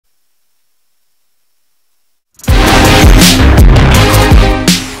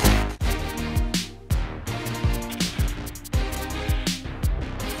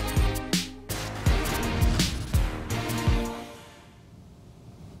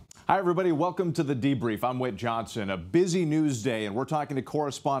Hi, everybody. Welcome to the Debrief. I'm Whit Johnson. A busy news day, and we're talking to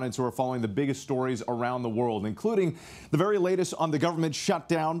correspondents who are following the biggest stories around the world, including the very latest on the government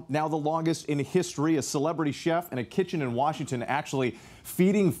shutdown, now the longest in history. A celebrity chef in a kitchen in Washington actually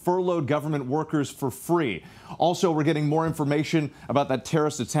feeding furloughed government workers for free. Also, we're getting more information about that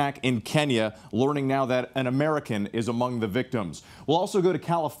terrorist attack in Kenya, learning now that an American is among the victims. We'll also go to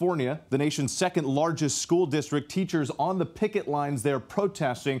California, the nation's second largest school district. Teachers on the picket lines there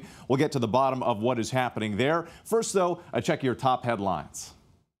protesting. We'll get to the bottom of what is happening there. First, though, a check of your top headlines.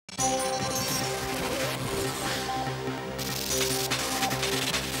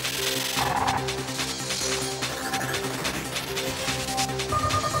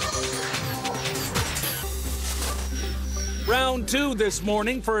 Round two this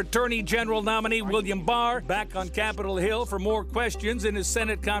morning for Attorney General nominee William Barr back on Capitol Hill for more questions in his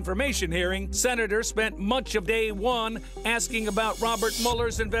Senate confirmation hearing. Senators spent much of day one asking about Robert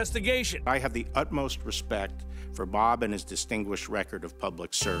Mueller's investigation. I have the utmost respect for Bob and his distinguished record of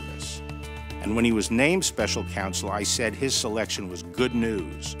public service. And when he was named special counsel, I said his selection was good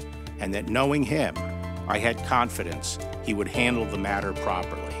news, and that knowing him, I had confidence he would handle the matter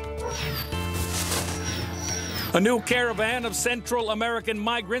properly. A new caravan of Central American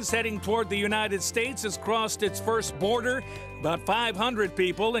migrants heading toward the United States has crossed its first border. About 500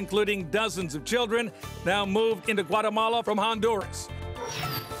 people, including dozens of children, now moved into Guatemala from Honduras.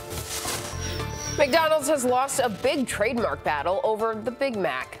 McDonald's has lost a big trademark battle over the Big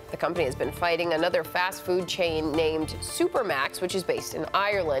Mac. The company has been fighting another fast food chain named Supermax, which is based in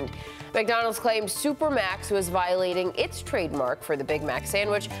Ireland. McDonald's claims Supermax was violating its trademark for the Big Mac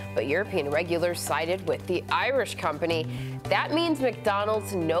sandwich, but European regulators sided with the Irish company. That means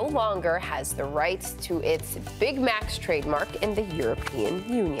McDonald's no longer has the rights to its Big Mac's trademark in the European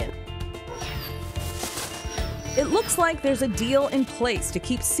Union. It looks like there's a deal in place to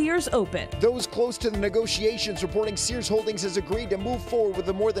keep Sears open. Those close to the negotiations reporting Sears Holdings has agreed to move forward with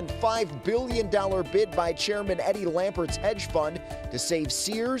a more than $5 billion bid by Chairman Eddie Lampert's hedge fund to save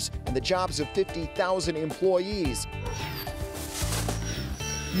Sears and the jobs of 50,000 employees.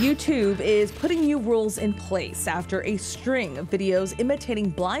 YouTube is putting new rules in place after a string of videos imitating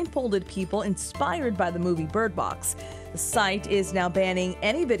blindfolded people inspired by the movie Bird Box. The site is now banning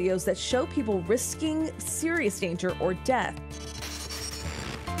any videos that show people risking serious danger or death.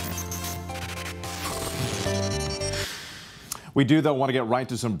 We do, though, want to get right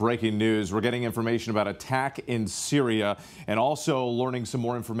to some breaking news. We're getting information about attack in Syria and also learning some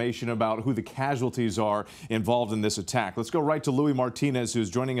more information about who the casualties are involved in this attack. Let's go right to Louis Martinez, who's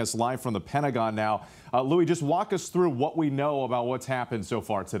joining us live from the Pentagon now. Louis, just walk us through what we know about what's happened so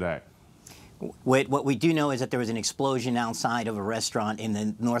far today. What we do know is that there was an explosion outside of a restaurant in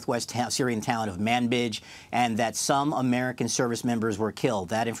the northwest Syrian town of Manbij, and that some American service members were killed.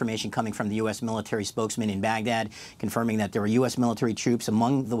 That information coming from the U.S. military spokesman in Baghdad, confirming that there were U.S. military troops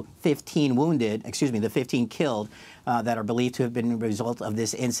among the 15 killed that are believed to have been a result of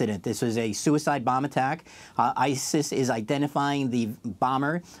this incident. This was a suicide bomb attack. ISIS is identifying the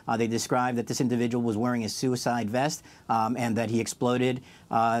bomber. They described that this individual was wearing a suicide vest and that he exploded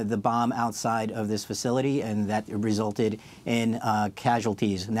the bomb outside of this facility, and that resulted in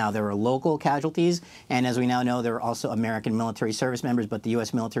casualties. Now, there are local casualties, and as we now know, there are also American military service members, but the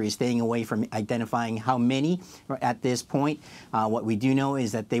U.S. military is staying away from identifying how many at this point. What we do know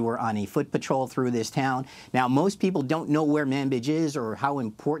is that they were on a foot patrol through this town. Now, most people don't know where Manbij is or how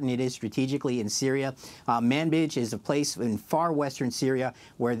important it is strategically in Syria. Manbij is a place in far western Syria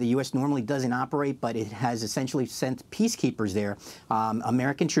where the U.S. normally doesn't operate, but it has essentially sent peacekeepers there,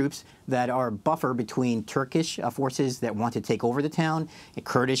 American troops that are buffer between Turkish forces that want to take over the town, a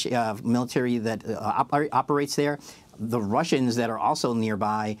Kurdish military that operates there, the Russians that are also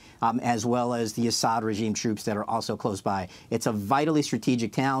nearby, as well as the Assad regime troops that are also close by. It's a vitally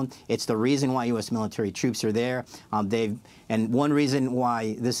strategic town. It's the reason why U.S. military troops are there. And one reason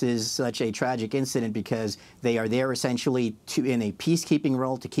why this is such a tragic incident, because they are there essentially in a peacekeeping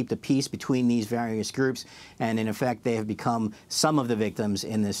role to keep the peace between these various groups. And in effect, they have become some of the victims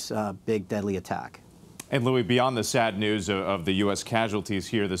in this big, deadly attack. And Louis, beyond the sad news of the U.S. casualties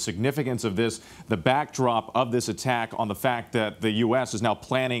here, the significance of this, the backdrop of this attack on the fact that the U.S. is now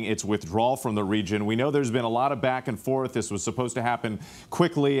planning its withdrawal from the region. We know there's been a lot of back and forth. This was supposed to happen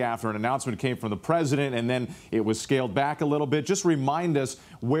quickly after an announcement came from the president, and then it was scaled back a little bit. Just remind us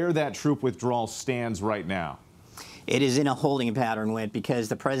where that troop withdrawal stands right now. It is in a holding pattern, Whit, because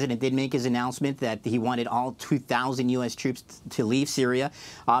the president did make his announcement that he wanted all 2,000 U.S. troops to leave Syria,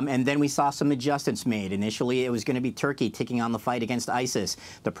 and then we saw some adjustments made. Initially, it was going to be Turkey taking on the fight against ISIS.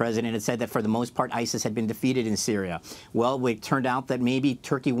 The president had said that for the most part, ISIS had been defeated in Syria. Well, it turned out that maybe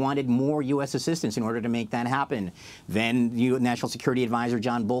Turkey wanted more U.S. assistance in order to make that happen. Then National Security Advisor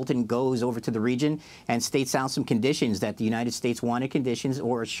John Bolton goes over to the region and states out some conditions that the United States wanted, conditions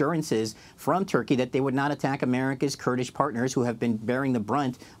or assurances from Turkey that they would not attack America's Kurdish partners who have been bearing the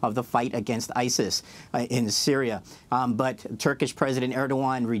brunt of the fight against ISIS in Syria. But Turkish President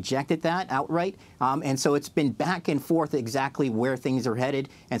Erdogan rejected that outright. And so it's been back and forth exactly where things are headed.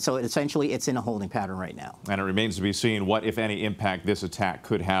 And so essentially it's in a holding pattern right now. And it remains to be seen what, if any, impact this attack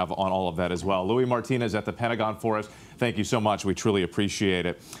could have on all of that as well. Luis Martinez at the Pentagon for us. Thank you so much. We truly appreciate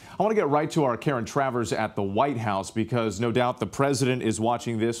it. I want to get right to our Karen Travers at the White House because no doubt the president is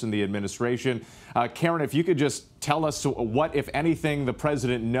watching this and the administration. Karen, if you could just tell us what, if anything, the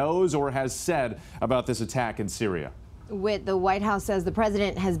president knows or has said about this attack in Syria. Whit, the White House says the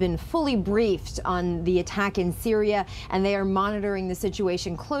president has been fully briefed on the attack in Syria, and they are monitoring the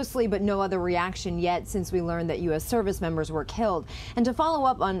situation closely, but no other reaction yet since we learned that U.S. service members were killed. And to follow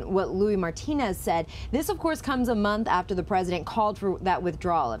up on what Luis Martinez said, this, of course, comes a month after the president called for that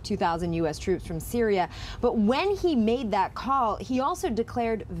withdrawal of 2,000 U.S. troops from Syria. But when he made that call, he also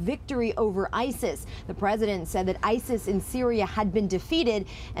declared victory over ISIS. The president said that ISIS in Syria had been defeated,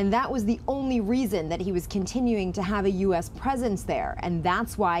 and that was the only reason that he was continuing to have a U.S. presence there, and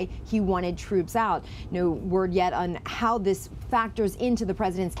that's why he wanted troops out. No word yet on how this factors into the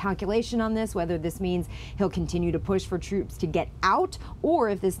president's calculation on this, whether this means he'll continue to push for troops to get out, or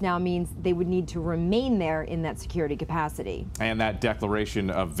if this now means they would need to remain there in that security capacity. And that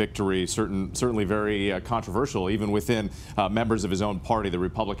declaration of victory, certainly very controversial, even within members of his own party, the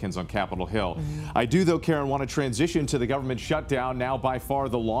Republicans on Capitol Hill. I do, though, Karen, want to transition to the government shutdown, now by far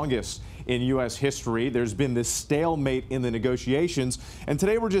the longest in U.S. history. There's been this stalemate in the negotiations, and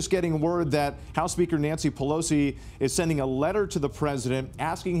today we're just getting word that House Speaker Nancy Pelosi is sending a letter to the president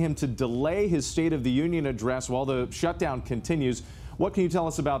asking him to delay his State of the Union address while the shutdown continues. What can you tell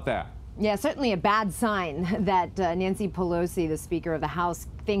us about that? Yeah, certainly a bad sign that Nancy Pelosi, the Speaker of the House,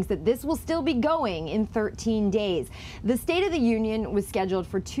 thinks that this will still be going in 13 days. The State of the Union was scheduled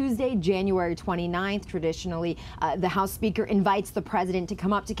for Tuesday, January 29th. Traditionally, the House Speaker invites the president to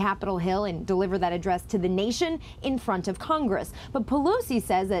come up to Capitol Hill and deliver that address to the nation in front of Congress. But Pelosi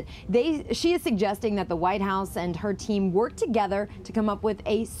says that she is suggesting that the White House and her team work together to come up with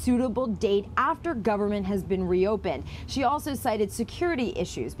a suitable date after government has been reopened. She also cited security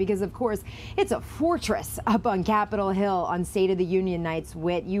issues because, of course, it's a fortress up on Capitol Hill on State of the Union nights.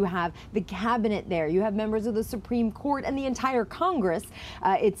 You have the cabinet there. You have members of the Supreme Court and the entire Congress.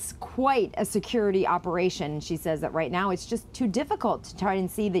 It's quite a security operation. She says that right now it's just too difficult to try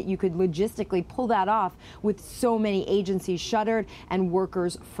and see that you could logistically pull that off with so many agencies shuttered and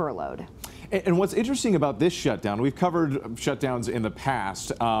workers furloughed. And what's interesting about this shutdown, we've covered shutdowns in the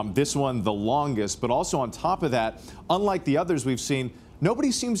past, this one the longest, but also on top of that, unlike the others we've seen, nobody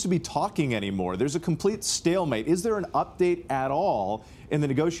seems to be talking anymore. There's a complete stalemate. Is there an update at all in the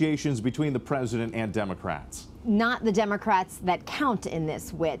negotiations between the president and Democrats? Not the Democrats that count in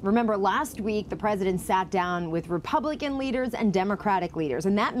this, Whit. Remember, last week, the president sat down with Republican leaders and Democratic leaders,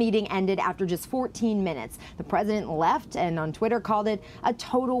 and that meeting ended after just 14 minutes. The president left and on Twitter called it a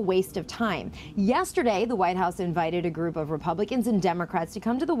total waste of time. Yesterday, the White House invited a group of Republicans and Democrats to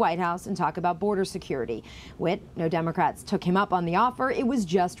come to the White House and talk about border security. Whit, no Democrats took him up on the offer. It was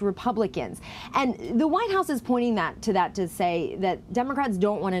just Republicans. And the White House is pointing to say that Democrats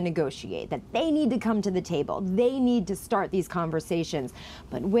don't want to negotiate, that they need to come to the table. They need to start these conversations.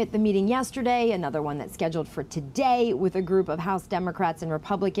 But with the meeting yesterday, another one that's scheduled for today with a group of House Democrats and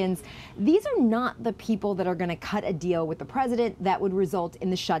Republicans, these are not the people that are going to cut a deal with the president that would result in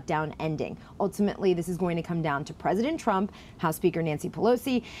the shutdown ending. Ultimately, this is going to come down to President Trump, House Speaker Nancy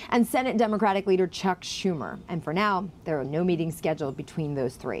Pelosi, and Senate Democratic leader Chuck Schumer. And for now, there are no meetings scheduled between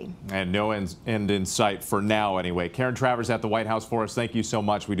those three. And no end in sight for now, anyway. Karen Travers at the White House for us. Thank you so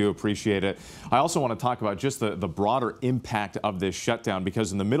much. We do appreciate it. I also want to talk about just the broader impact of this shutdown,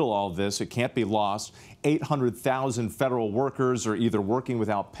 because in the middle of all of this, it can't be lost. 800,000 federal workers are either working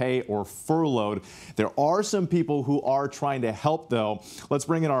without pay or furloughed. There are some people who are trying to help, though. Let's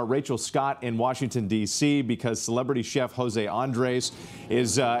bring in our Rachel Scott in Washington, D.C., because celebrity chef Jose Andres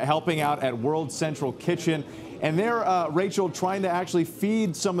is helping out at World Central Kitchen. And they're, Rachel, trying to actually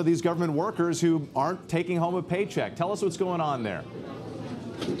feed some of these government workers who aren't taking home a paycheck. Tell us what's going on there.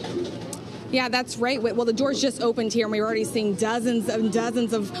 Yeah, that's right. Well, the doors just opened here, and we're already seeing dozens and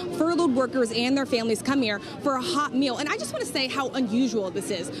dozens of furloughed workers and their families come here for a hot meal. And I just want to say how unusual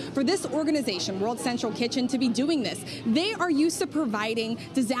this is for this organization, World Central Kitchen, to be doing this. They are used to providing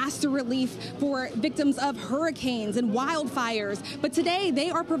disaster relief for victims of hurricanes and wildfires. But today, they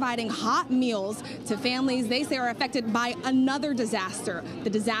are providing hot meals to families they say are affected by another disaster, the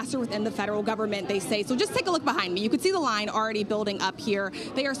disaster within the federal government, they say. So just take a look behind me. You can see the line already building up here.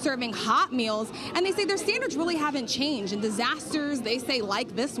 They are serving hot meals, and they say their standards really haven't changed. And disasters, they say,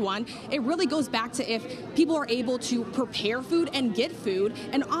 like this one, it really goes back to if people are able to prepare food and get food.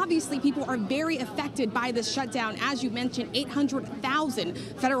 And obviously, people are very affected by this shutdown. As you mentioned, 800,000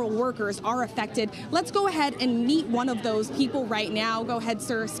 federal workers are affected. Let's go ahead and meet one of those people right now. Go ahead,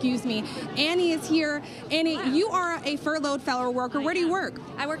 sir. Excuse me. Annie is here. Annie, you are a furloughed federal worker. Where do you work?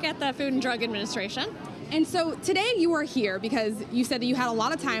 I work at the Food and Drug Administration. And so today you are here because you said that you had a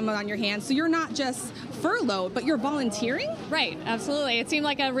lot of time on your hands. So you're not just furloughed, but you're volunteering? Right, absolutely. It seemed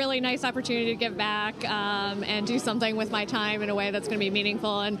like a really nice opportunity to give back and do something with my time in a way that's going to be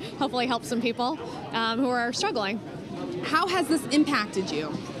meaningful and hopefully help some people who are struggling. How has this impacted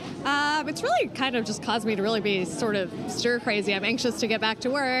you? It's really kind of just caused me to really be sort of stir crazy. I'm anxious to get back to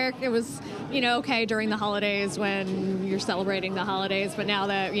work. It was, okay during the holidays when you're celebrating the holidays, but now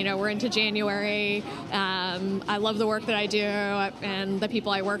that, we're into January, I love the work that I do and the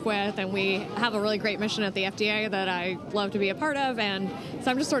people I work with, and we have a really great mission at the FDA that I love to be a part of, and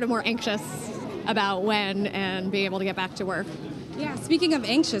so I'm just sort of more anxious about when and being able to get back to work. Yeah, speaking of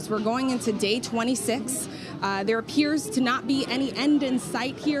anxious, we're going into day 26. There appears to not be any end in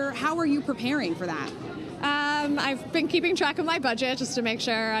sight here. How are you preparing for that? I've been keeping track of my budget just to make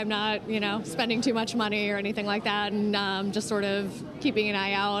sure I'm not, spending too much money or anything like that, and just sort of keeping an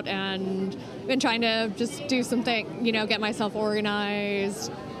eye out and been trying to just do something, get myself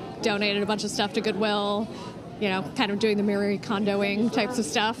organized, donated a bunch of stuff to Goodwill, kind of doing the Marie Kondoing types of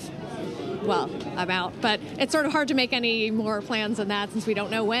stuff. Well, I'm out, but it's sort of hard to make any more plans than that since we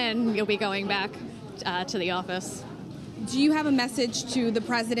don't know when you'll be going back to the office. Do you have a message to the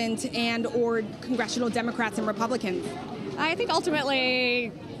president and or congressional Democrats and Republicans? I think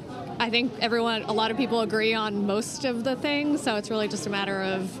ultimately, a lot of people agree on most of the things, so it's really just a matter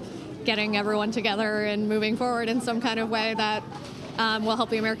of getting everyone together and moving forward in some kind of way that will help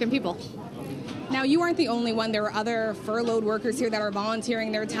the American people. Now, you aren't the only one. There are other furloughed workers here that are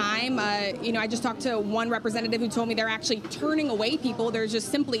volunteering their time. I just talked to one representative who told me they're actually turning away people. There's just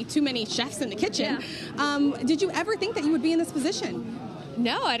simply too many chefs in the kitchen. Yeah. Did you ever think that you would be in this position?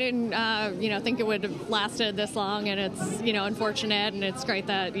 No, I didn't, think it would have lasted this long, and it's, unfortunate, and it's great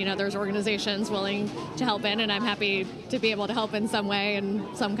that, there's organizations willing to help in, and I'm happy to be able to help in some way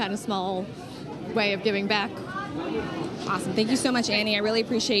and some kind of small way of giving back. Awesome. Thank you so much, Annie. I really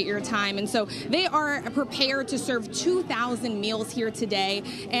appreciate your time. And so they are prepared to serve 2,000 meals here today.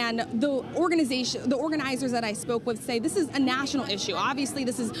 And the organizers that I spoke with say this is a national issue. Obviously,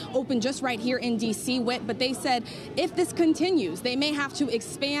 this is open just right here in D.C., but they said if this continues, they may have to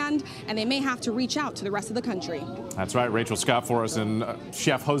expand and they may have to reach out to the rest of the country. That's right. Rachel Scott for us, and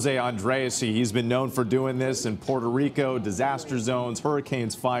Chef Jose Andres. He's been known for doing this in Puerto Rico, disaster zones,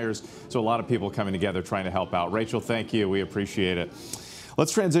 hurricanes, fires. So a lot of people coming together trying to help out. Rachel, thank you. We appreciate it.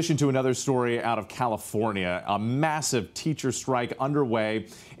 Let's transition to another story out of California. A massive teacher strike underway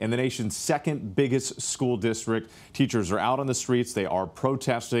in the nation's second biggest school district. Teachers are out on the streets. They are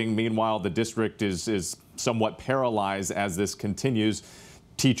protesting. Meanwhile, the district is somewhat paralyzed as this continues.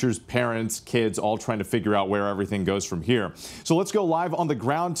 Teachers, parents, kids, all trying to figure out where everything goes from here. So let's go live on the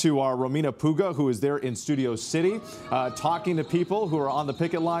ground to our Romina Puga, who is there in Studio City, talking to people who are on the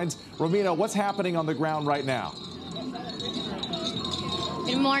picket lines. Romina, what's happening on the ground right now?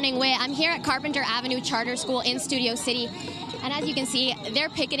 Good morning, Whit. I'm here at Carpenter Avenue Charter School in Studio City. And as you can see, they're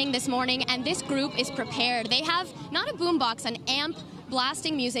picketing this morning, and this group is prepared. They have not a boombox, an amp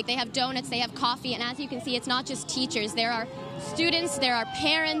blasting music. They have donuts, they have coffee, and as you can see, it's not just teachers. There are students, there are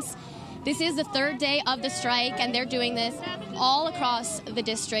parents. This is the third day of the strike, and they're doing this all across the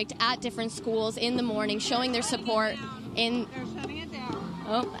district at different schools in the morning, showing their support in...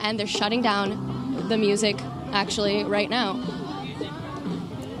 Oh, and they're shutting down the music, actually, right now.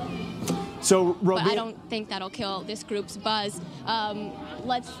 So, but I don't think that'll kill this group's buzz.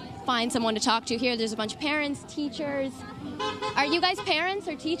 Let's find someone to talk to here. There's a bunch of parents, teachers. Are you guys parents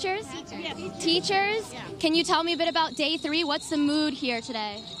or teachers? Yes. Teachers? Yeah. Can you tell me a bit about day 3? What's the mood here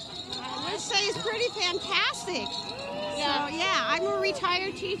today? Let's say it's pretty fantastic. Yeah. So, yeah, I'm a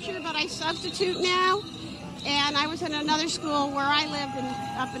retired teacher, but I substitute now. And I was in another school where I lived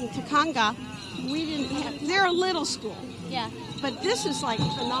up in Tacunga. we didn't have, they're a little school. Yeah. But this is like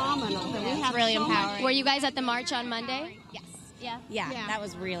phenomenal that we have really so empowering. Were you guys at the march on Monday? Yes. Yeah. Yeah, that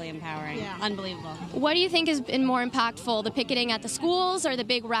was really empowering. Yeah. Unbelievable. What do you think has been more impactful, the picketing at the schools or the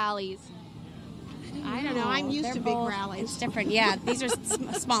big rallies? I don't know. I'm used They're to big both- rallies. It's different. Yeah, these are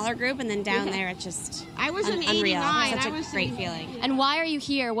a smaller group, and then down there it's just I was in unreal. 89. Such I a was great in- feeling. And why are you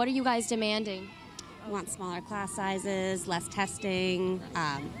here? What are you guys demanding? We want smaller class sizes, less testing,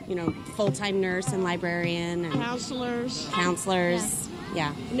 full-time nurse and librarian and counselors.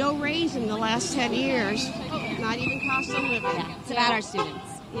 Yeah. No raise in the last 10 years. Not even cost of living. Yeah. It's about our students.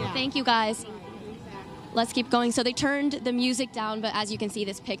 Yeah. Thank you, guys. Let's keep going. So they turned the music down, but as you can see,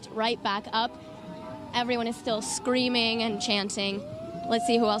 this picked right back up. Everyone is still screaming and chanting. Let's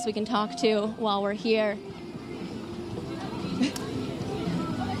see who else we can talk to while we're here.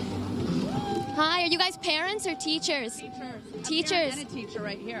 Hi, are you guys parents or teachers? Teachers. And a teacher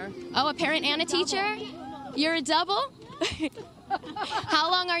right here. Oh, a parent and a teacher? You're a double?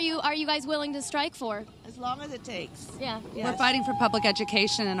 How long are you guys willing to strike for? As long as it takes. Yeah. We're fighting for public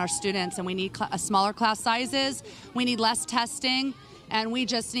education and our students, and we need smaller class sizes. We need less testing, and we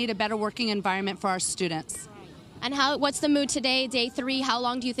just need a better working environment for our students. And what's the mood today, day 3? How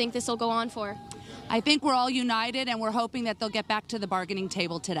long do you think this will go on for? I think we're all united, and we're hoping that they'll get back to the bargaining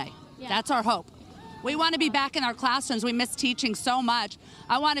table today. Yeah. That's our hope. We want to be back in our classrooms. We miss teaching so much.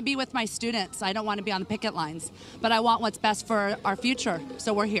 I want to be with my students. I don't want to be on the picket lines, but I want what's best for our future,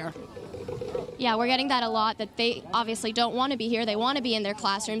 so we're here. Yeah, we're getting that a lot, that they obviously don't want to be here. They want to be in their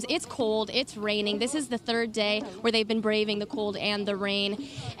classrooms. It's cold. It's raining. This is the 3rd day where they've been braving the cold and the rain.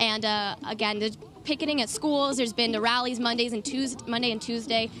 And again, the picketing at schools. There's been the rallies Monday and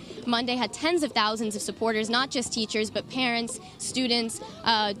Tuesday. Monday had tens of thousands of supporters, not just teachers, but parents, students.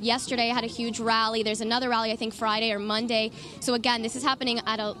 Yesterday had a huge rally. There's another rally, I think, Friday or Monday. So again, this is happening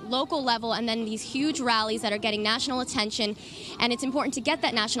at a local level, and then these huge rallies that are getting national attention. And it's important to get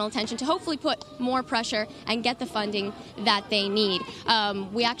that national attention to hopefully put more pressure and get the funding that they need.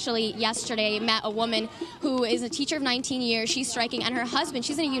 We actually yesterday met a woman who is a teacher of 19 years. She's striking, and her husband,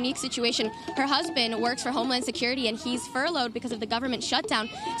 she's in a unique situation. Her husband works for Homeland Security, and he's furloughed because of the government shutdown.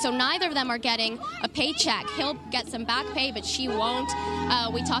 So neither of them are getting a paycheck. He'll get some back pay, but she won't.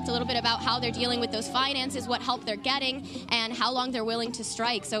 We talked a little bit about how they're dealing with those finances, what help they're getting, and how long they're willing to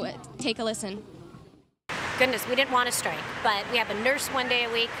strike. So take a listen. Goodness, we didn't want to strike, but we have a nurse one day a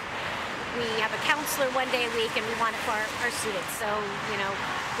week. We have a counselor one day a week, and we want it for our students. So,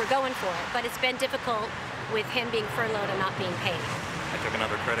 we're going for it. But it's been difficult with him being furloughed and not being paid. I took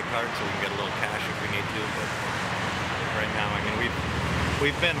another credit card so we can get a little cash if we need to, but right now, I mean,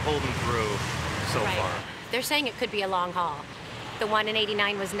 we've been holding through so far. They're saying it could be a long haul. The one in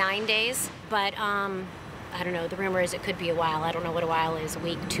 89 was 9 days, but I don't know, the rumor is it could be a while. I don't know what a while is, a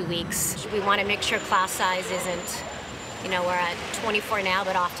week, 2 weeks. We want to make sure class size isn't, we're at 24 now,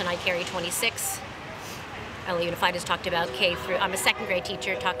 but often I carry 26. LA Unified has talked about K through, I'm a 2nd grade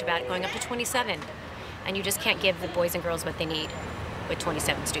teacher, talked about going up to 27. And you just can't give the boys and girls what they need with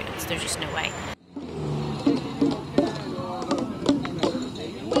 27 students. There's just no way.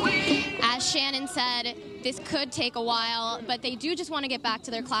 As Shannon said, this could take a while, but they do just want to get back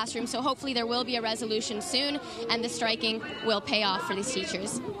to their classroom, so hopefully there will be a resolution soon, and the striking will pay off for these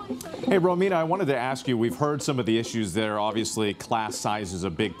teachers. Hey, Romina, I wanted to ask you, we've heard some of the issues there. Obviously, class size is a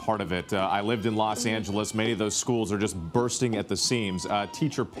big part of it. I lived in Los Angeles. Many of those schools are just bursting at the seams.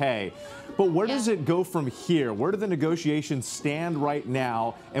 Teacher pay. But where does it go from here? Where do the negotiations stand right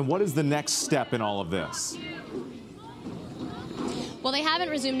now, and what is the next step in all of this? Well, they haven't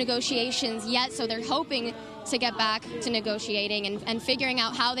resumed negotiations yet, so they're hoping to get back to negotiating and figuring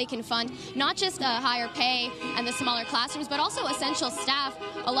out how they can fund not just higher pay and the smaller classrooms, but also essential staff.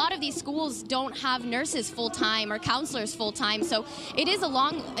 A lot of these schools don't have nurses full-time or counselors full-time, so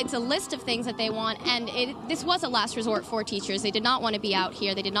it's a list of things that they want, and this was a last resort for teachers. They did not want to be out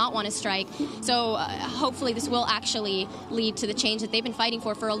here. They did not want to strike. So hopefully this will actually lead to the change that they've been fighting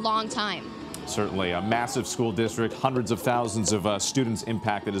for a long time. Certainly a massive school district, hundreds of thousands of students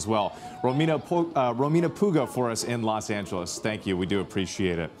impacted as well. Romina Puga for us in Los Angeles. Thank you. We do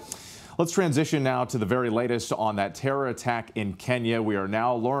appreciate it. Let's transition now to the very latest on that terror attack in Kenya. We are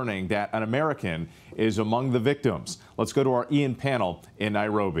now learning that an American is among the victims. Let's go to our Ian panel in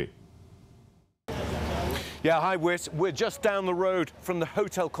Nairobi. Yeah, hi, we're just down the road from the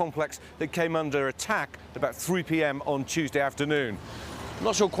hotel complex that came under attack at about 3 p.m. on Tuesday afternoon.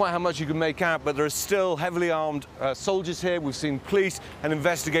 Not sure quite how much you can make out, but there are still heavily armed soldiers here. We've seen police, and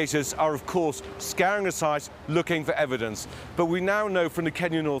investigators are, of course, scouring the site looking for evidence. But we now know from the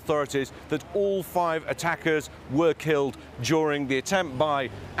Kenyan authorities that all 5 attackers were killed during the attempt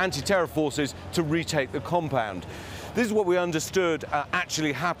by anti-terror forces to retake the compound. This is what we understood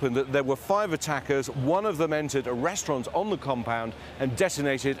actually happened, that there were 5 attackers. One of them entered a restaurant on the compound and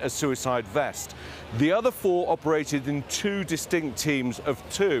detonated a suicide vest. The other 4 operated in 2 distinct teams of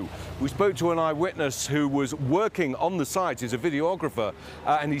 2. We spoke to an eyewitness who was working on the site. He's a videographer,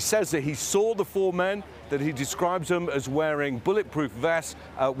 and he says that he saw the 4 men, that he describes them as wearing bulletproof vests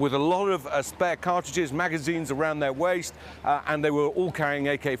with a lot of spare cartridges, magazines around their waist, and they were all carrying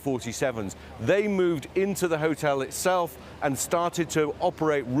AK-47s. They moved into the hotel itself and started to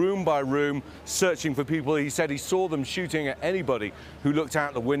operate room by room, searching for people. He said he saw them shooting at anybody who looked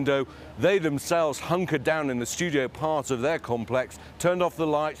out the window. They themselves hunkered down in the studio part of their complex, turned off the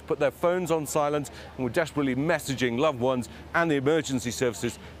lights, put their phones on silent, and were desperately messaging loved ones and the emergency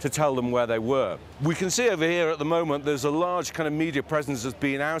services to tell them where they were. We can see over here at the moment there's a large kind of media presence that's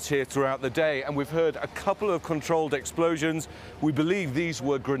been out here throughout the day, and we've heard a couple of controlled explosions. We believe these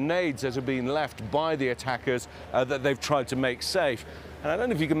were grenades that have been left by the attackers that they've tried to make safe. And I don't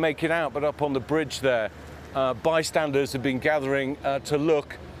know if you can make it out, but up on the bridge there, bystanders have been gathering to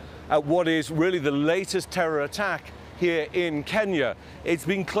look at what is really the latest terror attack here in Kenya. It's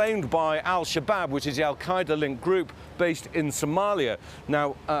been claimed by Al-Shabaab, which is the Al-Qaeda-linked group based in Somalia.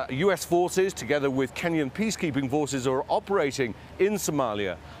 Now, US forces, together with Kenyan peacekeeping forces, are operating in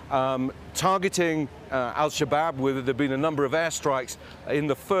Somalia, targeting Al-Shabaab. There have been a number of airstrikes in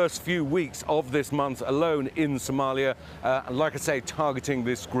the first few weeks of this month alone in Somalia, like I say, targeting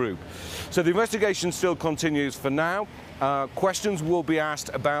this group. So the investigation still continues for now. Questions will be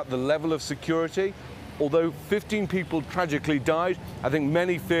asked about the level of security. Although 15 people tragically died, I think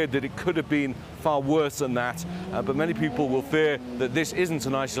many feared that it could have been far worse than that. But many people will fear that this isn't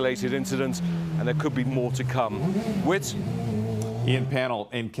an isolated incident and there could be more to come. Whit? Ian Panel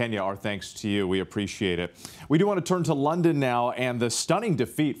in Kenya, our thanks to you. We appreciate it. We do want to turn to London now and the stunning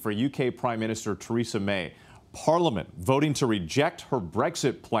defeat for UK Prime Minister Theresa May. Parliament voting to reject her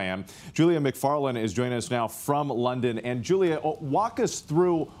Brexit plan. Julia McFarlane is joining us now from London. And Julia, walk us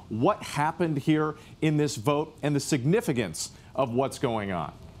through what happened here in this vote and the significance of what's going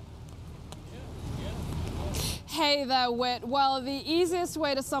on. Hey there, Whit. Well, the easiest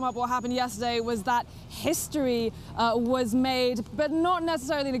way to sum up what happened yesterday was that history was made, but not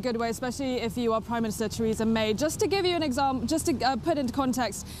necessarily in a good way, especially if you are Prime Minister Theresa May. Just to give you an example, just to put into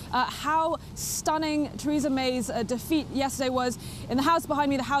context how stunning Theresa May's defeat yesterday was, in the House behind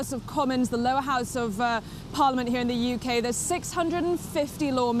me, the House of Commons, the lower house of Parliament here in the UK, there's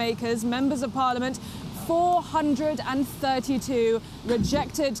 650 lawmakers, members of Parliament. 432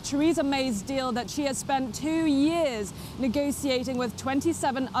 rejected Theresa May's deal that she has spent 2 years negotiating with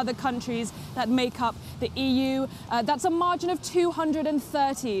 27 other countries that make up the EU. That's a margin of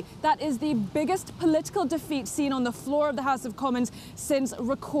 230. That is the biggest political defeat seen on the floor of the House of Commons since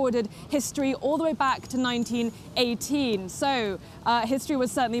recorded history, all the way back to 1918. So history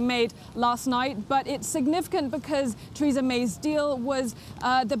was certainly made last night, but it's significant because Theresa May's deal was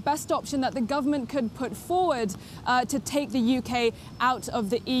the best option that the government could put forward to take the UK out of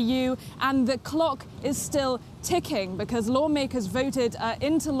the EU, and the clock is still ticking because lawmakers voted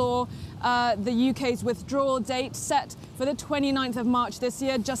into law the UK's withdrawal date set for the 29th of March this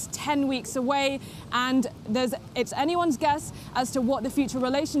year, just 10 weeks away, and it's anyone's guess as to what the future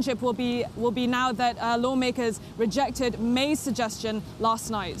relationship will be now that lawmakers rejected May's suggestion last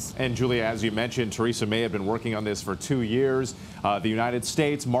night. And Julia, as you mentioned, Theresa May had been working on this for 2 years. The United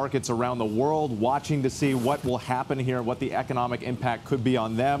States, markets around the world watching to see what will happen here, what the economic impact could be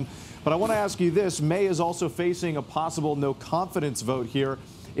on them. But I want to ask you this. May is also facing a possible no confidence vote here.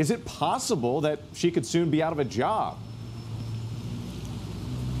 Is it possible that she could soon be out of a job?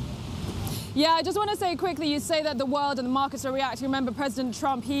 Yeah, I just want to say quickly, you say that the world and the markets are reacting. Remember, President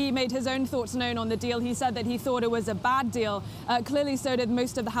Trump, he made his own thoughts known on the deal. He said that he thought it was a bad deal. Clearly, so did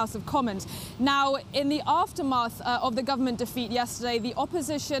most of the House of Commons. Now, in the aftermath of the government defeat yesterday, the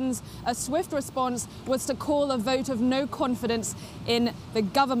opposition's swift response was to call a vote of no confidence in the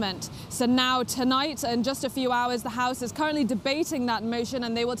government. So now, tonight, in just a few hours, the House is currently debating that motion,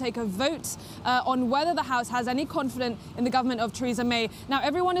 and they will take a vote on whether the House has any confidence in the government of Theresa May. Now,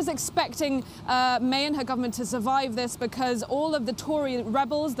 everyone is expecting expecting May and her government to survive this because all of the Tory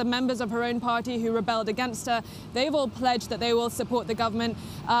rebels, the members of her own party who rebelled against her, they've all pledged that they will support the government.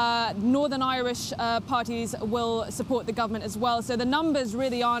 Northern Irish parties will support the government as well. So the numbers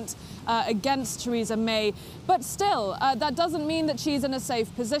really aren't against Theresa May. But still, that doesn't mean that she's in a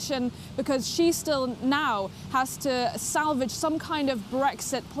safe position because she still now has to salvage some kind of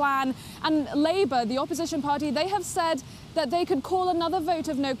Brexit plan. And Labour, the opposition party, they have said that they could call another vote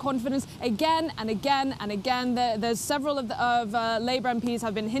of no confidence again and again and again. There's several of Labour MPs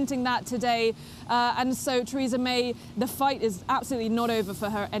have been hinting that today. And so Theresa May, the fight is absolutely not over for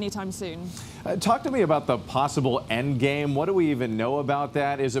her anytime soon. Talk to me about the possible end game. What do we even know about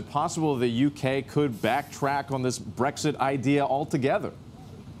that? Is it possible the UK could backtrack on this Brexit idea altogether?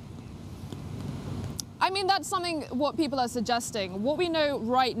 I mean, that's something what people are suggesting. What we know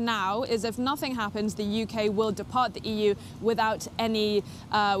right now is if nothing happens, the UK will depart the EU without any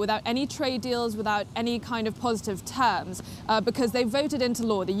trade deals, without any kind of positive terms, because they voted into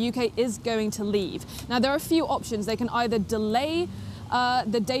law. The UK is going to leave. Now, there are a few options. They can either delay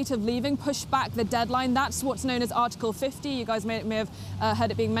the date of leaving, push back the deadline. That's what's known as Article 50. You guys may have heard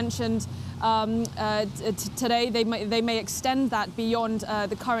it being mentioned today. They may extend that beyond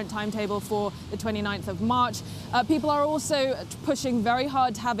the current timetable for the 29th of March. People are also pushing very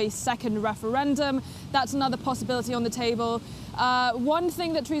hard to have a second referendum. That's another possibility on the table. One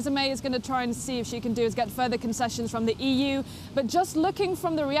thing that Theresa May is going to try and see if she can do is get further concessions from the EU. But just looking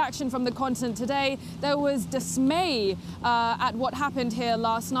from the reaction from the continent today, there was dismay at what happened here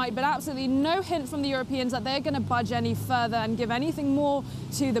last night, but absolutely no hint from the Europeans that they're going to budge any further and give anything more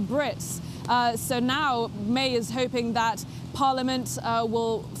to the Brits. So now May is hoping that Parliament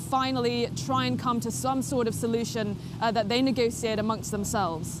will finally try and come to some sort of solution that they negotiate amongst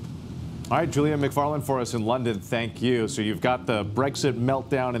themselves. All right, Julia McFarlane for us in London, thank you. So you've got the Brexit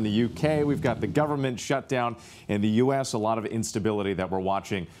meltdown in the UK, we've got the government shutdown in the US, a lot of instability that we're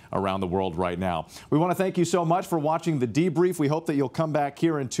watching around the world right now. We want to thank you so much for watching The Debrief. We hope that you'll come back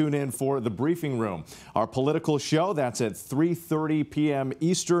here and tune in for The Briefing Room, our political show. That's at 3:30 p.m.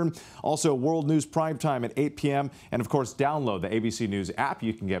 Eastern. Also, World News Primetime at 8 p.m. And, of course, download the ABC News app.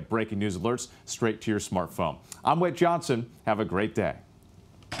 You can get breaking news alerts straight to your smartphone. I'm Whit Johnson. Have a great day.